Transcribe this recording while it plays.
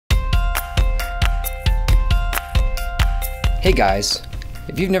Hey guys,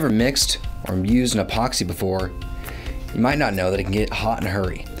 if you've never mixed or used an epoxy before, you might not know that it can get hot in a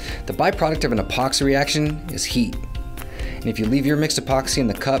hurry. The byproduct of an epoxy reaction is heat. And if you leave your mixed epoxy in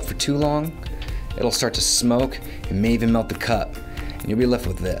the cup for too long, it'll start to smoke and may even melt the cup, and you'll be left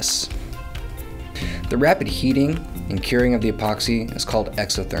with this. The rapid heating and curing of the epoxy is called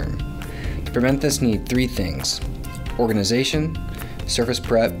exotherm. To prevent this, you need three things: organization, surface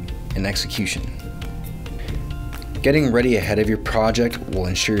prep, and execution. Getting ready ahead of your project will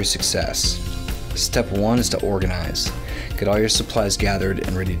ensure your success. Step 1 is to organize. Get all your supplies gathered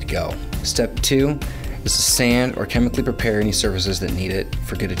and ready to go. Step 2 is to sand or chemically prepare any surfaces that need it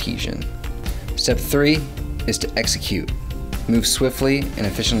for good adhesion. Step 3 is to execute. Move swiftly and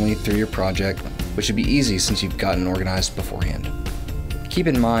efficiently through your project, which should be easy since you've gotten organized beforehand. Keep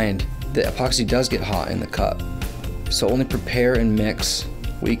in mind that epoxy does get hot in the cup, so only prepare and mix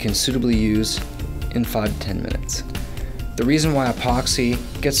what you can suitably use in 5 to 10 minutes. The reason why epoxy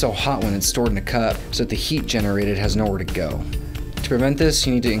gets so hot when it's stored in a cup is that the heat generated has nowhere to go. To prevent this,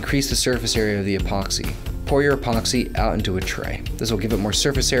 you need to increase the surface area of the epoxy. Pour your epoxy out into a tray. This will give it more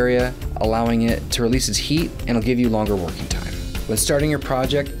surface area, allowing it to release its heat, and will give you longer working time. When starting your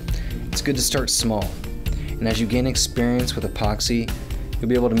project, it's good to start small, and as you gain experience with epoxy, you'll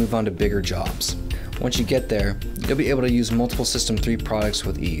be able to move on to bigger jobs. Once you get there, you'll be able to use multiple System 3 products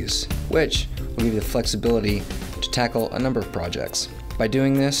with ease, which will give you the flexibility to tackle a number of projects. By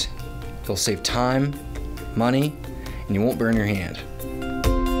doing this, you'll save time, money, and you won't burn your hand.